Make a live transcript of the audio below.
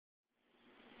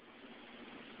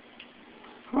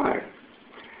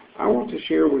want to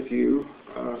share with you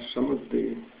some of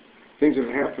the things that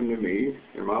have happened to me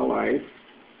in my life.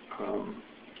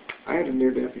 I had a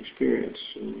near-death experience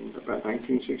in about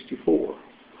 1964,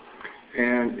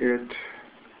 and it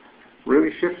really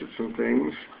shifted some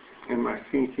things in my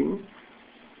thinking.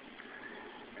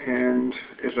 And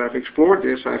as I've explored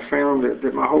this, I found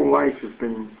that my whole life has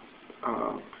been,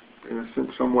 in a sense,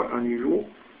 somewhat unusual.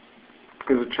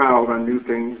 As a child, I knew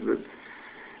things that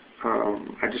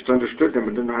I just understood them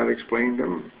and didn't know how to explain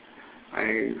them.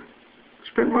 I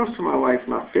spent most of my life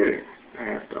not fitting. I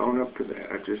have to own up to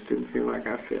that. I just didn't feel like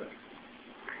I fit.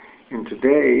 And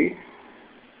today,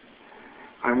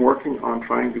 I'm working on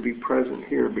trying to be present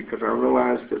here, because I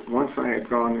realized that once I had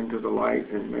gone into the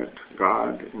light and met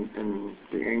God and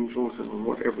the angels and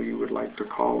whatever you would like to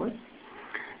call it,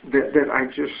 that I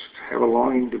just have a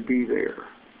longing to be there.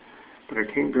 But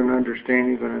I came to an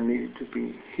understanding that I needed to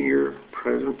be here,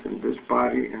 present in this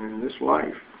body and in this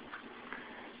life,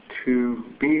 to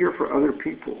be here for other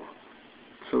people,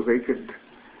 so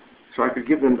I could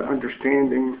give them the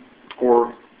understanding,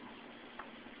 or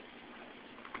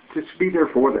just be there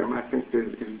for them. I think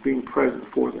that is being present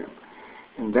for them.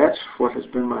 And that's what has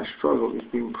been my struggle, is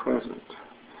being present,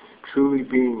 truly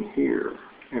being here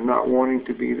and not wanting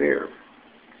to be there.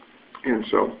 And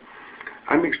so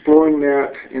I'm exploring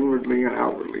that inwardly and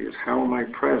outwardly, is how am I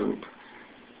present?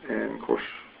 And of course,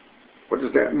 what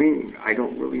does that mean? I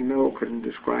don't really know, couldn't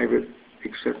describe it,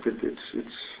 except that it's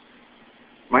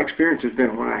my experience has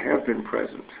been, when I have been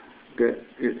present, that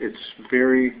it's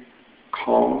very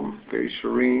calm, very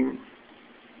serene,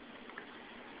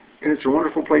 and it's a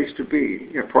wonderful place to be.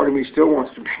 Part of me still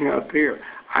wants to be out there.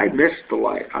 I miss the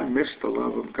light. I miss the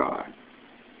love of God.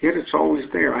 Yet it's always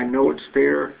there. I know it's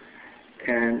there,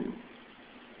 and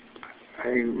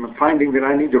I'm finding that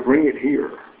I need to bring it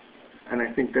here. And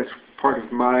I think that's part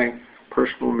of my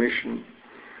personal mission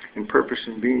and purpose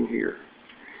in being here,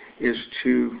 is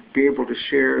to be able to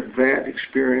share that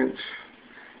experience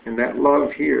and that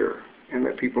love here, and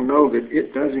let people know that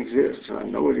it does exist, and I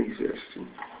know it exists. And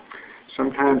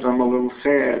sometimes I'm a little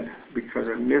sad because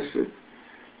I miss it,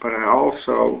 but I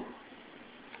also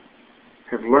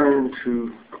have learned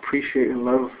to appreciate and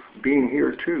love being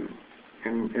here too,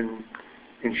 and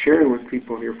sharing with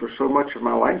people here. For so much of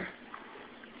my life,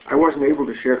 I wasn't able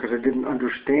to share because I didn't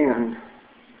understand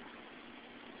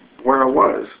where I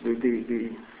was.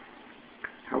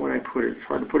 How would I put it? It's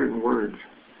hard to put it in words.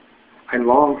 I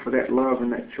long for that love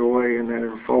and that joy and that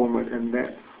unfoldment and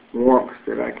that warmth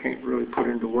that I can't really put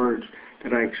into words,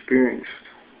 that I experienced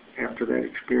after that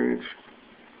experience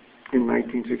in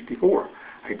 1964.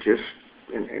 And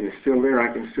it's still there.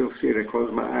 I can still see it. I close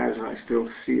my eyes and I still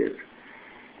see it.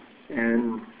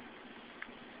 And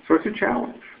so it's a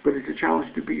challenge, but it's a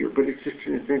challenge to be here. But it's just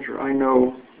an adventure. I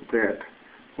know that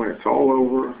when it's all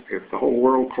over, if the whole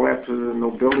world collapses and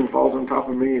no building falls on top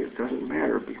of me, it doesn't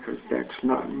matter, because that's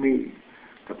not me.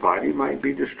 The body might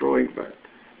be destroyed, but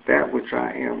that which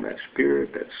I am, that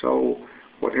spirit, that soul,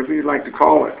 whatever you'd like to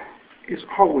call it, is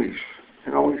always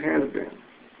and always has been.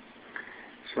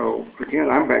 So again,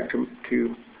 I'm back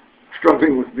to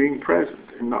struggling with being present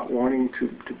and not wanting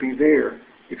to be there.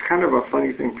 It's kind of a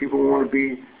funny thing. People want to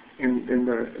be in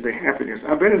the happiness.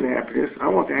 I've been in the happiness. I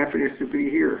want the happiness to be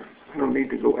here. I don't need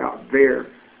to go out there.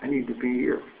 I need to be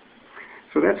here.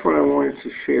 So that's what I wanted to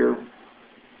share,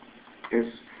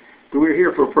 is that we're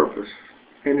here for a purpose,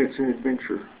 and it's an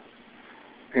adventure.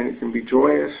 And it can be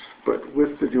joyous, but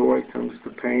with the joy comes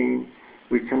the pain.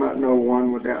 We cannot know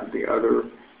one without the other,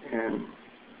 and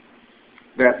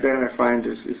that I find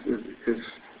is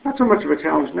not so much of a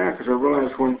challenge now, because I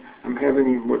realize when I'm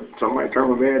having what some might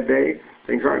term a bad day,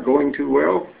 things aren't going too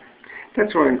well,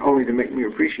 that's only to make me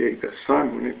appreciate the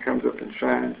sun when it comes up and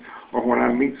shines, or when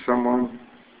I meet someone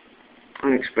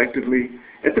unexpectedly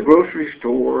at the grocery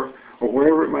store or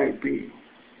wherever it might be,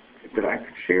 that I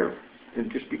could share and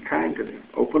just be kind to them,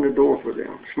 open a door for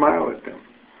them, smile at them,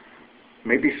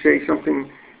 maybe say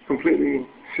something completely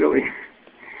silly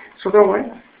so they'll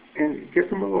laugh and give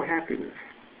them a little happiness.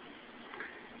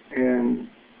 And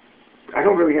I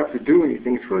don't really have to do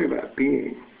anything. It's really about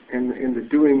being, and the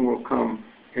doing will come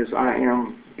as I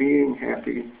am being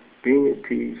happy, being at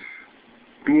peace,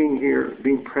 being here,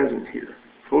 being present here,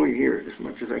 fully here as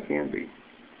much as I can be.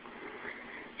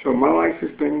 So my life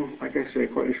has been, like I say,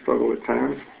 quite a struggle at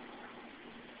times,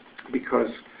 because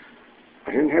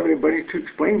I didn't have anybody to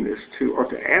explain this to or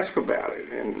to ask about it.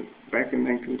 And back in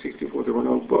 1964, there were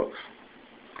no books.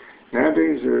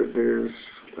 Nowadays, there's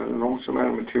an enormous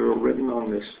amount of material written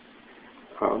on this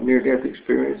near-death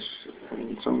experience,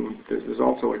 and there's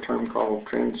also a term called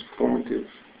transformative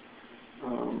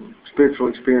spiritual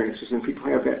experiences, and people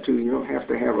have that too. You don't have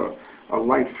to have a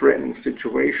life-threatening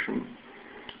situation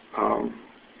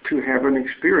to have an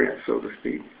experience, so to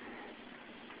speak.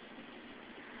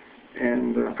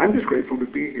 And I'm just grateful to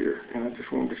be here, and I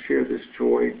just wanted to share this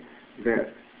joy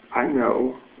that I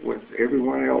know with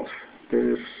everyone else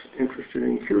that is interested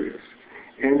and curious.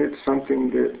 And it's something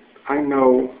that I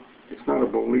know, it's not a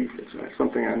belief, it's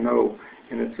something I know,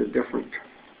 and it's different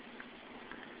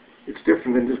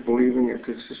than just believing it.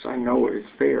 It's just, I know it, it's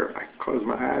there. I close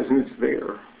my eyes and it's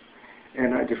there.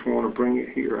 And I just want to bring it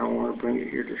here. I want to bring it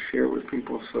here to share with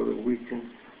people so that we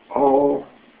can all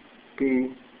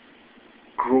be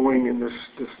growing in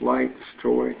this light, this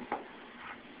joy.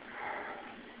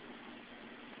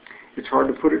 It's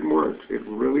hard to put it in words. It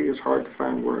really is hard to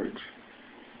find words.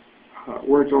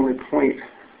 Words only point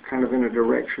kind of in a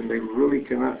direction they really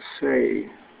cannot say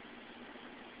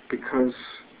because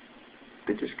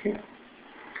they just can't.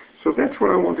 So that's what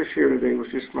I wanted to share today, was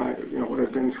just my, what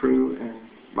I've been through and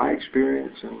my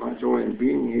experience and my joy in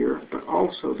being here, but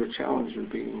also the challenge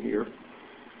of being here.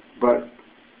 But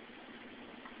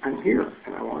I'm here,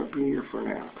 and I want to be here for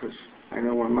now, because I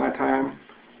know when my time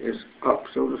is up,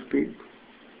 so to speak,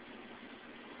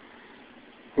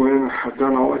 when I've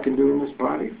done all I can do in this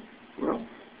body, well,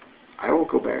 I will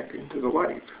go back into the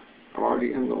light. I'm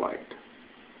already in the light.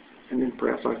 And then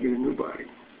perhaps I'll get a new body.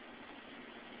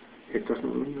 It doesn't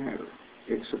really matter.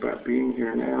 It's about being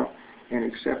here now and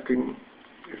accepting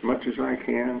as much as I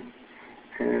can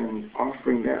and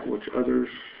offering that which others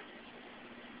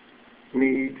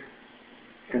need.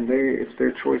 And it's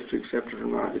their choice to accept it or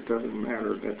not. It doesn't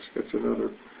matter. That's another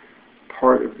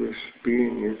part of this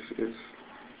being is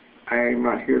I'm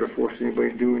not here to force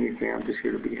anybody to do anything. I'm just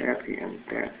here to be happy, and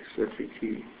that's the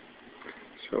key.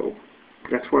 So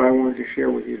that's what I wanted to share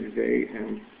with you today,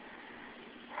 and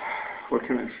what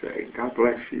can I say? God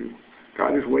bless you.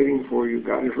 God is waiting for you.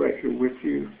 God is right here with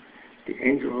you. The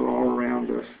angels are all around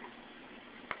us,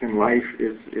 and life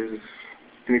is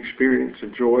an experience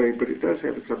of joy, but it does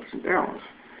have its ups and downs.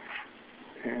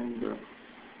 And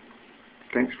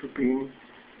thanks for being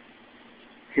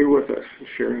here with us and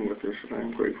sharing with us, and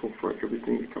I'm grateful for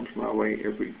everything that comes my way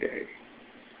every day.